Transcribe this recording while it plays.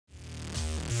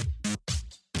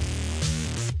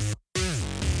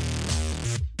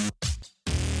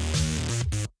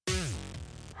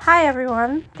Hi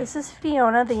everyone, this is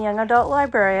Fiona, the Young Adult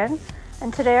Librarian,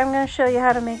 and today I'm going to show you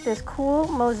how to make this cool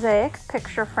mosaic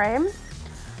picture frame.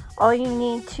 All you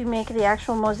need to make the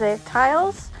actual mosaic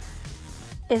tiles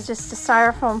is just a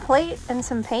styrofoam plate and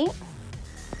some paint.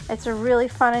 It's a really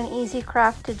fun and easy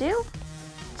craft to do,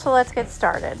 so let's get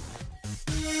started.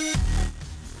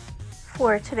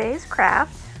 For today's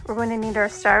craft, we're going to need our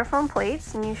styrofoam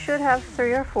plates, and you should have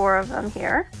 3 or 4 of them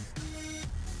here,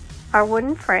 our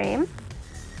wooden frame,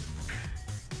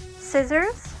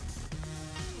 scissors,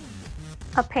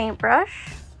 a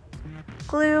paintbrush,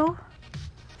 glue,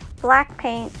 black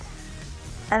paint,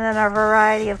 and then our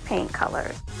variety of paint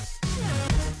colors.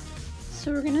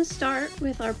 So we're going to start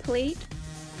with our plate,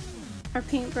 our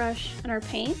paintbrush, and our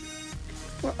paint.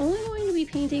 We're only going to be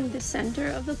painting the center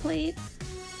of the plate.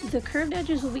 The curved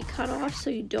edges will be cut off, so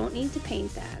you don't need to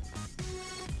paint that.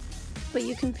 But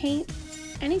you can paint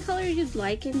any color you'd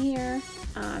like in here.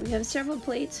 You have several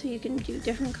plates, so you can do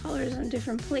different colors on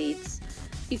different plates.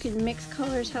 You can mix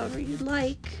colors however you'd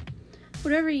like.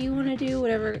 Whatever you want to do,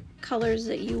 whatever colors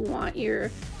that you want your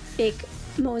fake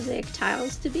mosaic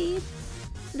tiles to be,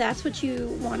 that's what you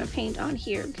want to paint on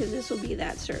here, because this will be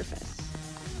that surface.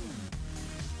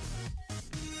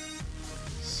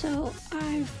 So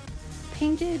I've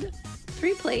painted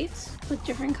 3 plates with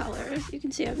different colors. You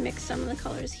can see I've mixed some of the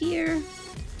colors here.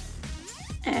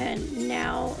 And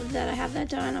now that I have that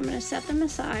done, I'm going to set them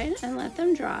aside and let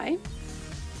them dry.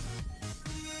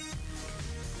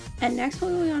 And next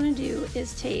what we want to do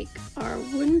is take our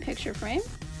wooden picture frame,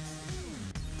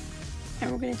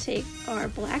 and we're going to take our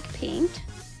black paint,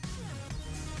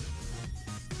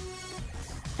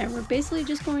 and we're basically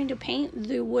just going to paint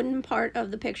the wooden part of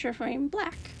the picture frame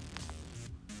black.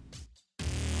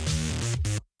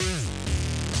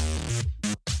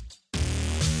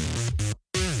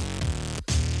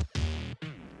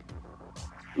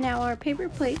 Now our paper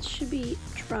plates should be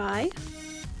dry.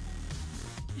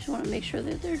 Just want to make sure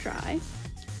that they're dry.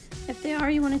 If they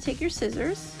are, you want to take your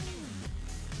scissors.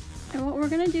 And what we're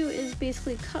going to do is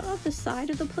basically cut off the side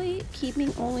of the plate,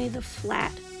 keeping only the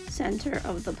flat center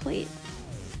of the plate.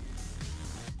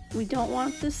 We don't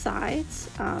want the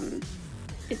sides.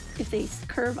 If they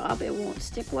curve up, it won't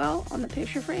stick well on the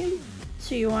picture frame.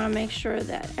 So you want to make sure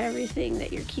that everything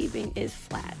that you're keeping is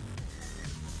flat.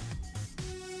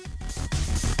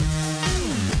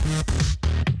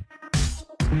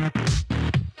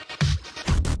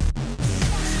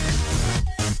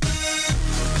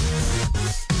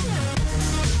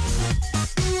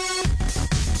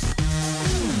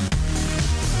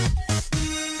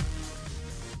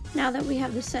 Now that we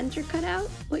have the center cut out,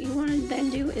 what you want to then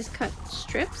do is cut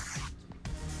strips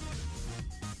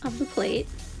of the plate.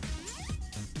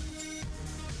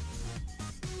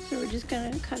 So we're just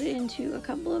going to cut it into a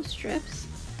couple of strips.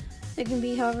 They can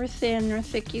be however thin or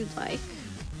thick you'd like.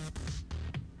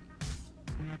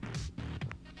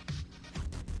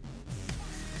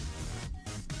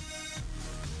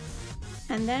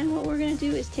 And then what we're going to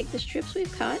do is take the strips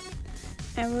we've cut,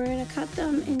 and we're going to cut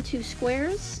them into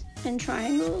squares and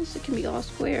triangles. It can be all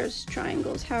squares,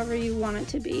 triangles, however you want it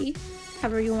to be,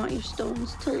 however you want your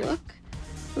stones to look.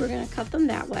 We're going to cut them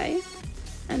that way,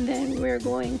 and then we're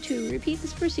going to repeat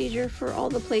this procedure for all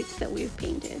the plates that we've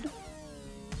painted.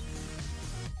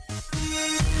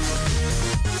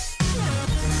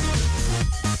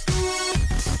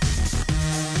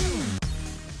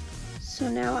 So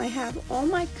now I have all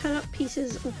my cut up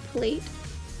pieces of plate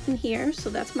in here, so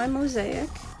that's my mosaic,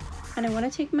 and I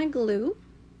want to take my glue,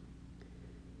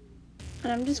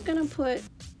 and I'm just going to put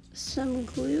some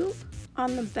glue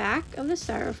on the back of the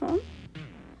styrofoam,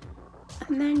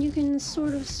 and then you can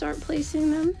sort of start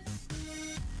placing them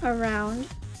around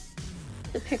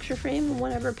the picture frame in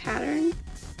whatever pattern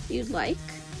you'd like.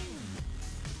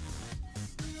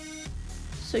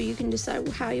 So you can decide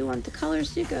how you want the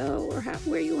colors to go, or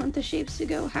where you want the shapes to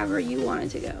go, however you want it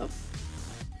to go.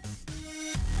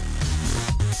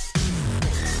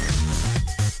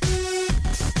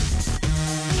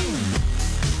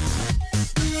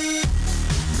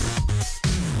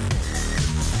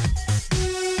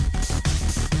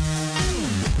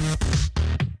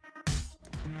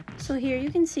 So here you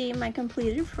can see my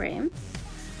completed frame.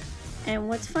 And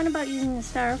what's fun about using the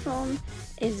styrofoam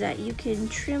is that you can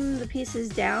trim the pieces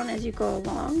down as you go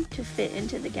along to fit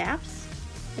into the gaps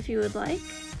if you would like.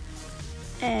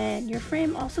 And your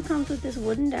frame also comes with this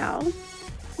wooden dowel,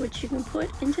 which you can put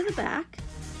into the back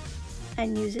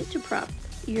and use it to prop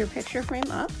your picture frame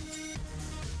up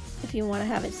if you want to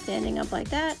have it standing up like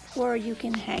that, or you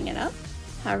can hang it up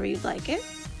however you'd like it.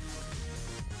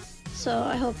 So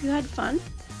I hope you had fun.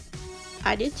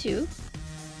 I did too.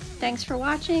 Thanks for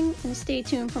watching, and stay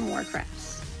tuned for more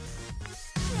crafts.